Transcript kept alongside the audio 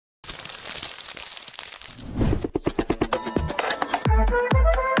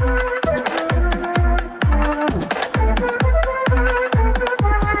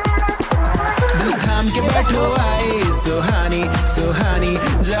सुहानी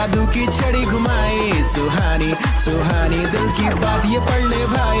जादू की छड़ी घुमाई, सुहानी सुहानी दिल की बात ये पढ़ ले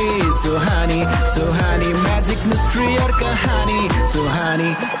भाई, सुहानी सुहानी मैजिक मिस्ट्री और कहानी, सुहानी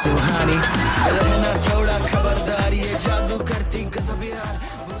सुहानी रहना थोड़ा खबरदार, ये जादू करती गजब यार,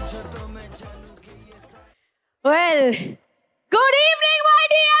 मुझे तो मैं जानू कि ये Well, good evening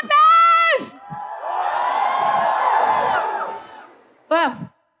YTFF!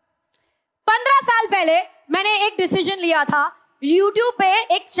 15 साल पहले मैंने एक डिसीजन लिया था YouTube पे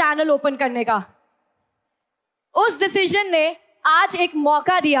एक चैनल ओपन करने का। उस डिसीजन ने आज एक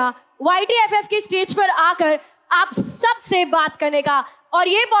मौका दिया YTFF की स्टेज पर आकर आप सबसे बात करने का, और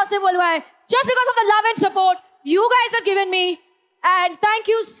ये पॉसिबल हुआ है just because of the love and support you guys have given me, and thank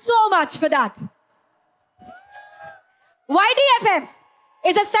you so much for that. YTFF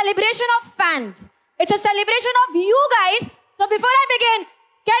is a celebration of fans. It's a celebration of you guys. So before I begin,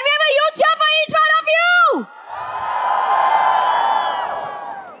 can we have a huge cheer for each one of you?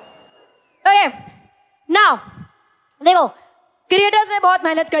 Okay. Now, देखो, creators ने बहुत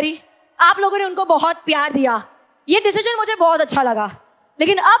मेहनत करी, आप लोगों ने उनको बहुत प्यार दिया, ये डिसीजन मुझे बहुत अच्छा लगा,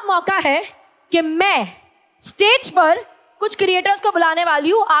 लेकिन अब मौका है कि मैं स्टेज पर कुछ क्रिएटर्स को बुलाने वाली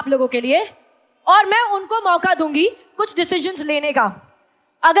हूँ आप लोगों के लिए, और मैं उनको मौका दूंगी कुछ डिसीजंस लेने का।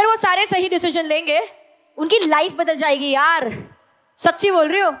 अगर वो सारे सही डिसीजन लेंगे, उनकी लाइफ बदल जाएगी यार, सच्ची बोल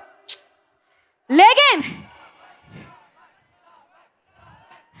रही हो। लेकिन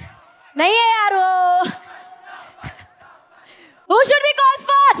नहीं है यार वो। Who should we call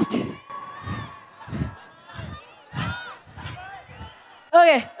first?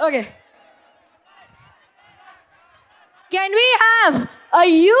 Okay. Can we have a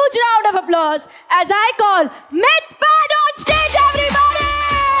huge round of applause as I call Mythpad on stage, everybody!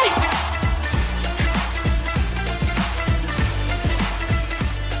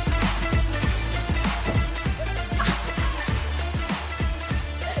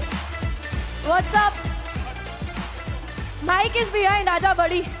 What's up? Mic is behind, आजा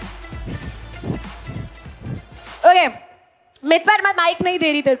बड़ी। Okay, Mythpad मैं mic नहीं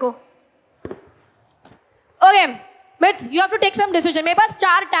दे रही तेरे को। Okay. Myth, you have to take some decision. मेरे पास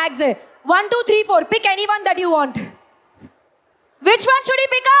 4 tags है, 1, 2, 3, 4. Pick any one that you want. Which one should he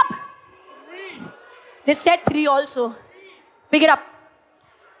pick up? 3. They said 3 also. Pick it up.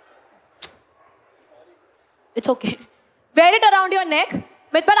 It's okay. Wear it around your neck.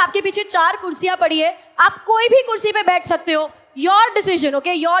 Myth पर आपके पीछे 4 कुर्सियां पड़ी है, आप कोई भी कुर्सी पे बैठ सकते हो. Your decision,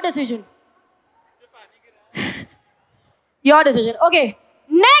 okay? Your decision. Your decision. Okay.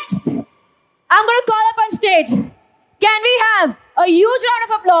 Next, I'm going to call up on stage. Can we have a huge round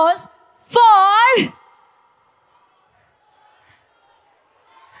of applause for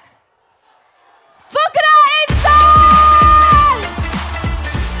Fukra Insan?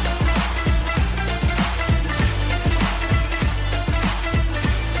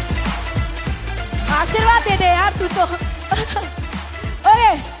 आशीर्वाद दे दे यार तू तो।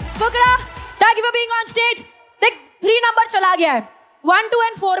 Okay, Fukra, thank you for being on stage. देख 3 number चला गया है, 1, 2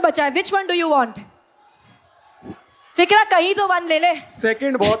 and 4 बचा है. Which one do you want? फिक्रा कहीं तो 1 ले ले।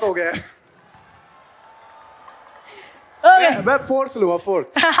 सेकंड बहुत हो गया। Okay. मैं 4th लूँगा, 4th।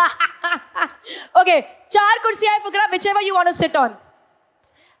 Okay, 4 कुर्सियां है फिक्रा, whichever you want to sit on.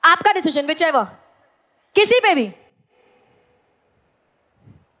 आपका डिसीजन, whichever, किसी पे भी।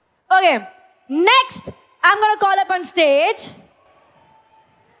 Okay, next I'm gonna call up on stage.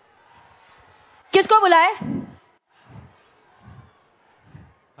 किसको बुलाए?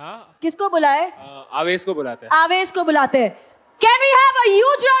 किसको बुलाए? आवेश को बुलाते हैं। आवेश को बुलाते हैं। Can we have a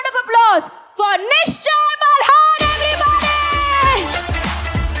huge round of applause for निश्चय मल्हान, everybody?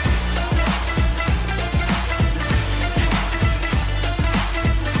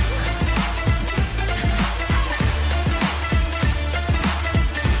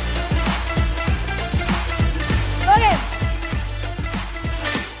 Okay.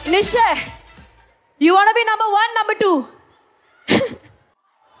 निश्चय, you want to be number 1, number 2?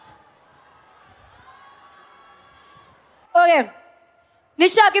 Okay.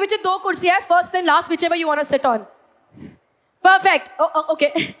 निश्चय आपके पीछे 2 कुर्सियां है, first and last, whichever you want to sit on. Perfect. Okay.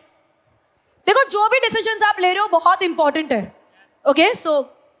 देखो जो भी डिसीजंस आप ले रहे हो बहुत इंपॉर्टेंट है. Okay, so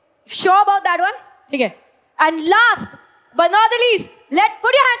sure about that one? ठीक है. And last but not the least,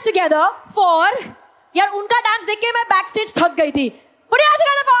 put your hands together for, यार उनका डांस देख के मैं बैक स्टेज थक गई थी. Put your hands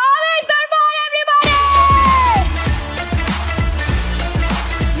together for Aवेश दरबार, everybody!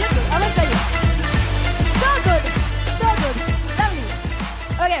 So good. Lovely.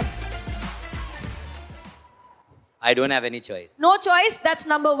 Okay. I don't have any choice. No choice. That's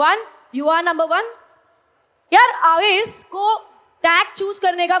number 1. You are number 1. यार आवेश को टैग चूज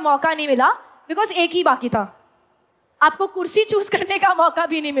करने का मौका नहीं मिला बिकॉज एक ही बाकी था. आपको कुर्सी चूज करने का मौका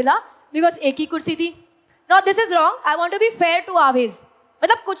भी नहीं मिला बिकॉज एक ही कुर्सी थी. Now this is wrong. I want to be fair to Aviz.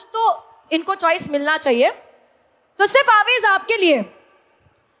 मतलब कुछ तो इनको चॉइस मिलना चाहिए. तो सिर्फ आवेज आपके लिए.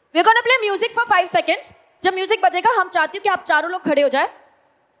 We're gonna play music for 5 seconds. जब म्यूजिक बजेगा हम चाहती हूँ कि आप चारों लोग खड़े हो जाए.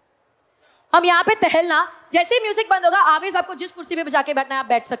 हम यहाँ पे टहलना. जैसे ही म्यूजिक बंद होगा आवेज आपको जिस कुर्सी पे जाके बैठना है आप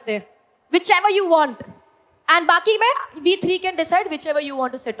बैठ सकते हैं. Whichever you want. And बाकी में we three can decide whichever you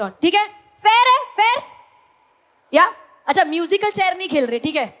want to sit on. ठीक है? Fair है? Fair? या? अच्छा म्यूजिकल चेयर नहीं खेल रहे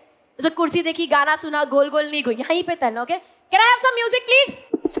ठीक है? जैसे कुर्सी देखी गाना सुना गोल गोल नहीं कोई यहीं पे टहलना. Okay? Can I have some music please?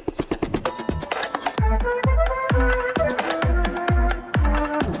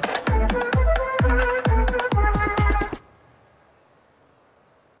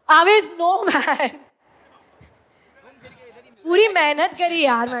 Avesh no man. पूरी मेहनत करी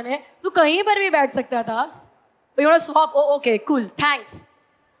यार मैंने. तू कहीं पर भी बैठ सकता था. You want to swap? Oh, okay, cool. Thanks.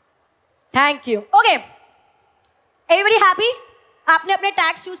 Thank you. Okay. Everybody happy? आपने अपने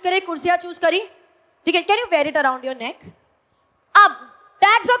टैग्स चूज करे, कुर्सियां चूज करी. ठीक है? Can you wear it around your neck? अब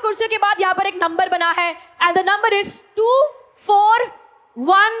टैग्स और कुर्सियों के बाद यहाँ पर एक नंबर बना है and the number is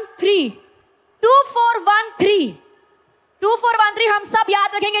 2413. 2413. 2413 हम सब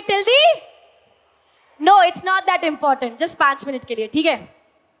याद रखेंगे till the. No, it's not that important. Just 5 minute के लिए. ठीक है?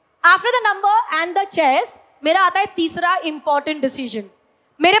 After the number and the chairs, मेरा आता है तीसरा इंपॉर्टेंट डिसीजन.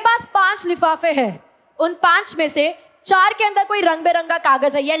 मेरे पास 5 लिफाफे हैं. उन 5 में से 4 के अंदर कोई रंग बेरंगा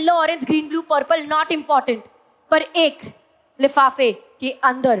कागज है. Yellow, orange, green, blue, purple. Not important. पर एक लिफाफे के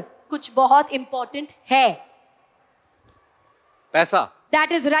अंदर कुछ बहुत इंपॉर्टेंट है. पैसा.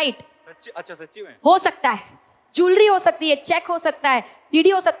 That is right. अच्छा सच्ची में हो सकता है. ज्वेलरी हो सकती है, चेक हो सकता है, डीडी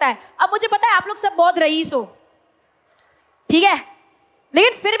हो सकता है. अब मुझे पता है आप लोग सब बहुत रईस हो. ठीक है?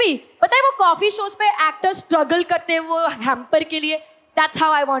 लेकिन फिर भी पता है वो कॉफी शोज पे एक्टर्स स्ट्रगल करते हैं वो हैम्पर के लिए. That's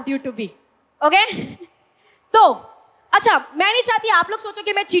how I want you to be. Okay? तो अच्छा मैं नहीं चाहती आप लोग सोचो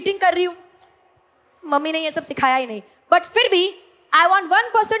कि मैं चीटिंग कर रही हूं. मम्मी ने ये सब सिखाया ही नहीं. बट फिर भी I want one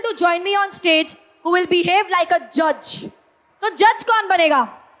person to join me on stage who will behave like अ जज. तो जज कौन बनेगा?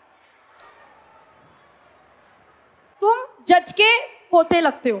 तुम जज के पोते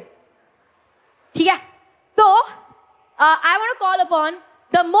लगते हो. ठीक है? तो I want to call upon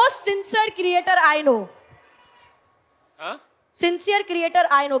the most sincere creator I know. हाँ? Sincere creator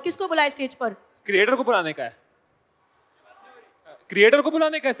I know. किसको बुलाए स्टेज पर? क्रिएटर को बुलाने का है. क्रिएटर को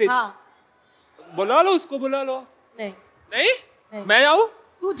बुलाने का है स्टेज. हाँ. बुला लो उसको बुला लो. नहीं. नहीं? मैं आऊँ?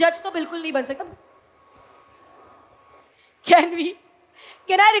 तू जज तो बिल्कुल नहीं बन सकता.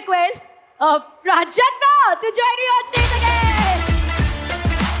 Can I request Prajakta to join me on stage again?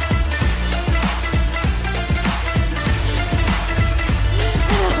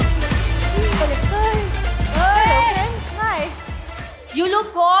 You look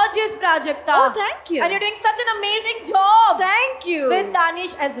gorgeous, Prajakta. Oh, thank you. And you're doing such an amazing job. Thank you. With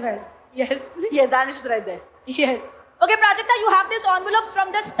Danish as well. Yes. Yeah, Danish is right there. Yes. Okay, Prajakta, you have these envelopes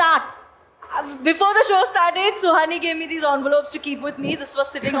from the start. Before the show started, Suhani gave me these envelopes to keep with me. This was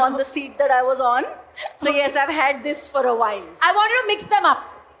sitting on the seat that I was on. So yes, I've had this for a while. I want you to mix them up.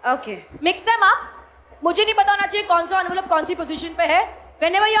 Okay. Mix them up. मुझे नहीं पता होना चाहिए कौन सा envelope कौन सी position पे है.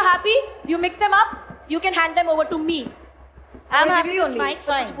 Whenever you're happy, you mix them up. You can hand them over to me. I'm I'll happy give you this only. mic, It's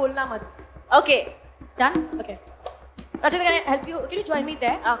so fine. कुछ बोलना मत. Okay. Done? Okay. Rachita, can I help you? Can you join me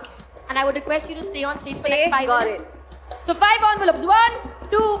there? Okay. And I would request you to stay on stage for Stay. like 5 Got minutes. So 5 envelopes. 1,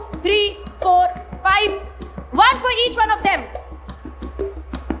 2, 3, 4, 5. 1 for each one of them.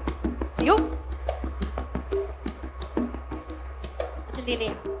 For you. ले ले.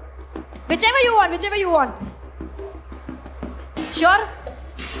 Whichever you want. Whichever you want. Sure?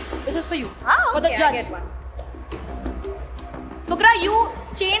 This is for you. Ah, okay. For the judge. I get one. Fukra, you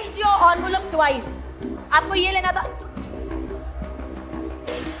changed your envelope twice. आपको ये लेना था.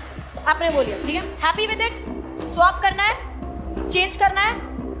 आपने बोलिए, ठीक है? Happy with it? Swap करना है? Change करना है?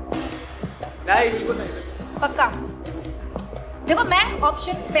 नहीं बिल्कुल नहीं. पक्का. देखो मैं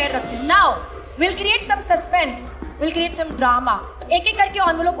ऑप्शन फेयर रखती हूँ. Now we'll create some suspense. We'll create some drama. एक एक करके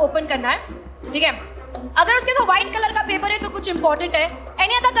envelope open करना है, ठीक है? अगर उसके तो white color का पेपर है तो कुछ important है.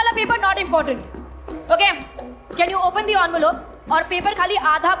 Any other color paper not important. Okay? Can you open the envelope? और पेपर खाली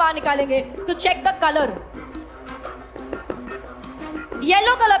आधा बाहर निकालेंगे to check the color.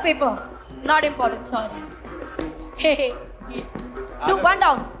 Yellow color paper not important. Sorry. Hey. Do one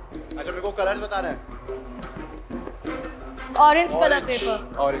down. अच्छा मेरे को कलर बता रहा है. Orange color paper.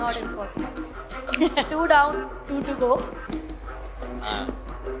 Orange. Not important. 2 down, 2 to go.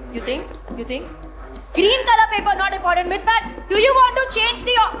 You think? Green color paper not important. Mithpat, do you want to change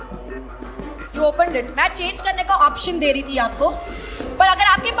the? You opened it. मैं change करने का option दे रही थी आपको. पर अगर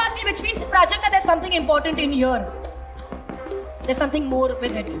आपके पास ये which means Prajakta there's something important in here. There's something more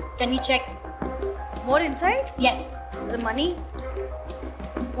with it. Can we check? More inside? Yes. The money?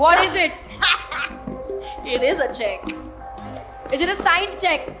 What is it? It is a check. Is it a signed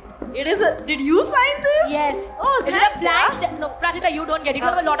check? It is a. Did you sign this? Yes. Oh, Is it a blank check? No, Prachita, you don't get it. You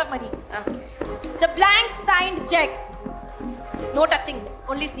have a lot of money. Okay. It's a blank signed check. No touching,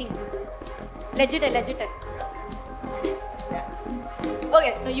 only seeing. Legit है, legit है.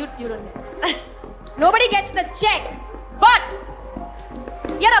 Okay, no, you don't get it. Nobody gets the check. But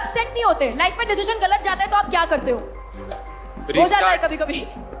यार upset नहीं होते. Life में decision गलत जाता है तो आप क्या करते हो? हो जाता है कभी-कभी.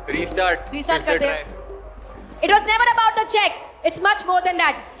 Restart करते हैं. It was never about the check. It's much more than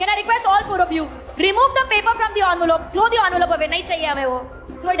that. Can I request all four of you remove the paper from the envelope? Throw the envelope away. नहीं चाहिए हमें वो.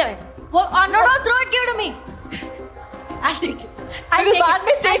 Throw it away. वो No, throw it. Give it to me. I'll take it. I'll take बाद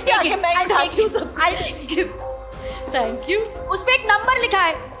में it. state पे आके मैं I'll उठा take के it. सबको I'll take it. Thank you. उस पे एक नंबर लिखा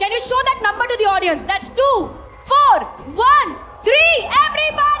है. Can you show that number to the audience? That's 2, 4, 1, 3.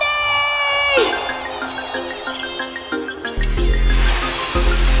 Everybody!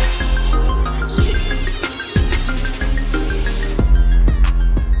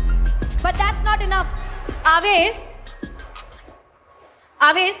 But that's not enough.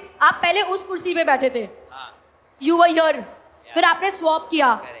 आवेश, आप पहले उस कुर्सी पे बैठे थे. You were here. फिर आपने स्वैप किया.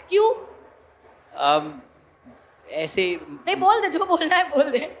 क्यों? ऐसे नहीं, बोल दे, जो बोलना है बोल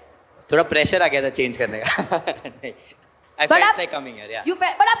दे. थोड़ा प्रेशर आ गया था चेंज करने का. नहीं, I felt like coming here, yeah.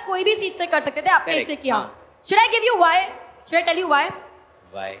 But आप कोई भी सीट से कर सकते थे. आपने Correct, इसे किया. हाँ. Should I give you why? Should I tell you why?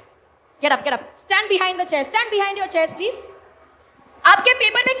 Why? Get up, get up. Stand behind the chair. Stand behind your chairs, please. आपके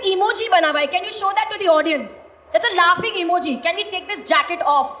पेपर में एक emoji बना हुआ है. Can you show that to the audience? That's a laughing emoji. Can we take this jacket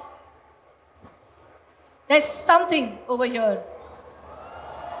off? There's something over here.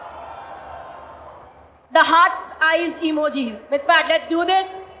 The heart eyes emoji. With Pat, let's do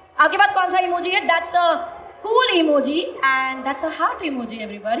this. आपके पास कौन सा emoji है? That's a cool emoji and that's a heart emoji,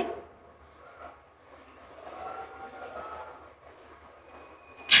 everybody.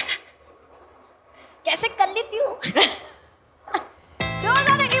 कैसे कर लेती हूँ? Those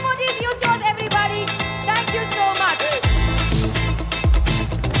are the emojis you chose, everybody. Thank you so much.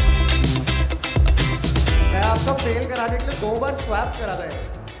 मैं आपको फेल कराने के लिए 2 बार स्वैप करा था.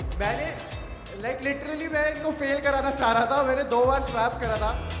 मैंने लिटरली मैं इनको फेल कराना चाह रहा था. मैंने 2 बार स्वैप करा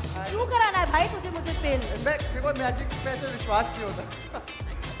था. क्यों कराना है भाई तुझे मुझे फेल? मेरे को मैजिक पे ऐसे विश्वास नहीं होता.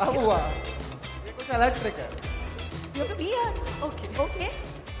 अब हुआ. ये कुछ अलग ट्रिक है. You have to be here. Okay.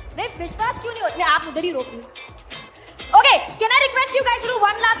 नहीं, विश्वास क्यों नहीं होता? नहीं, आप उधर ही रोक लो. Okay, can I request you guys to do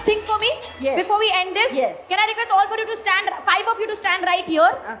one last thing for me? Yes. Before we end this? Yes. Can I request all for you to stand, 5 of you to stand right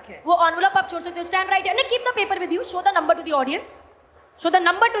here? Okay. वो envelope आप छोड़ सकते हो. Stand right here. And keep the paper with you. Show the number to the audience. Show the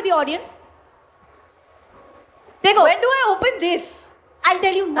number to the audience. देखो. When do I open this? I'll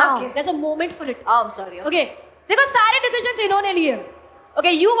tell you now. Okay. There's a moment for it. Oh, I'm sorry. Okay. देखो सारे decisions इन्होंने लिए.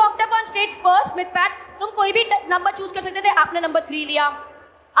 Okay, you walked up on stage first with Pat. तुम कोई भी number choose कर सकते थे. आपने नंबर 3 लिया.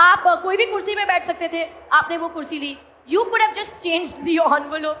 आप कोई भी कुर्सी पे बैठ सकते थे. आपने वो कुर्सी ली. You could have just changed the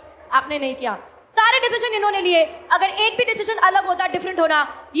envelope. आपने नहीं किया. सारे डिसीजन इन्होंने लिए. अगर एक भी डिसीजन अलग होता, डिफरेंट होना,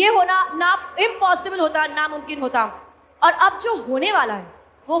 ये होना ना इम्पॉसिबल होता, नामुमकिन होता. और अब जो होने वाला है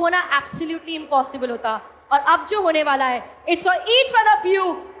वो होना एब्सोल्युटली इम्पॉसिबल होता. और अब जो होने वाला है, it's for each one of you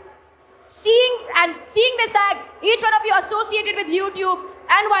seeing this act, each one of you associated with YouTube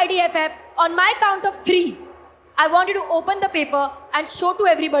and YTFF. On my count of 3, I want you to open the paper and show to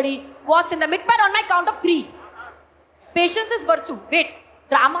everybody what's in the mid part. On my count of 3. Patience is virtue. Wait.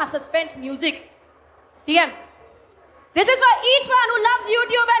 Drama, suspense, music. TM. This is for each one who loves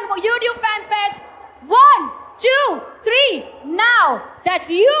YouTube and YouTube Fanfest. 1, 2, 3. Now, that's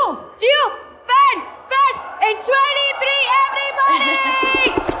YouTube Fanfest in 23, everybody!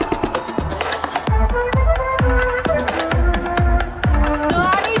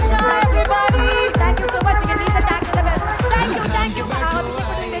 Suhani Shah, everybody! Thank you so much. We can leave the tag to the best. Thank you.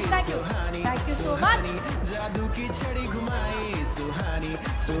 Thank you so much. जादू की छड़ी घुमाई. सुहानी.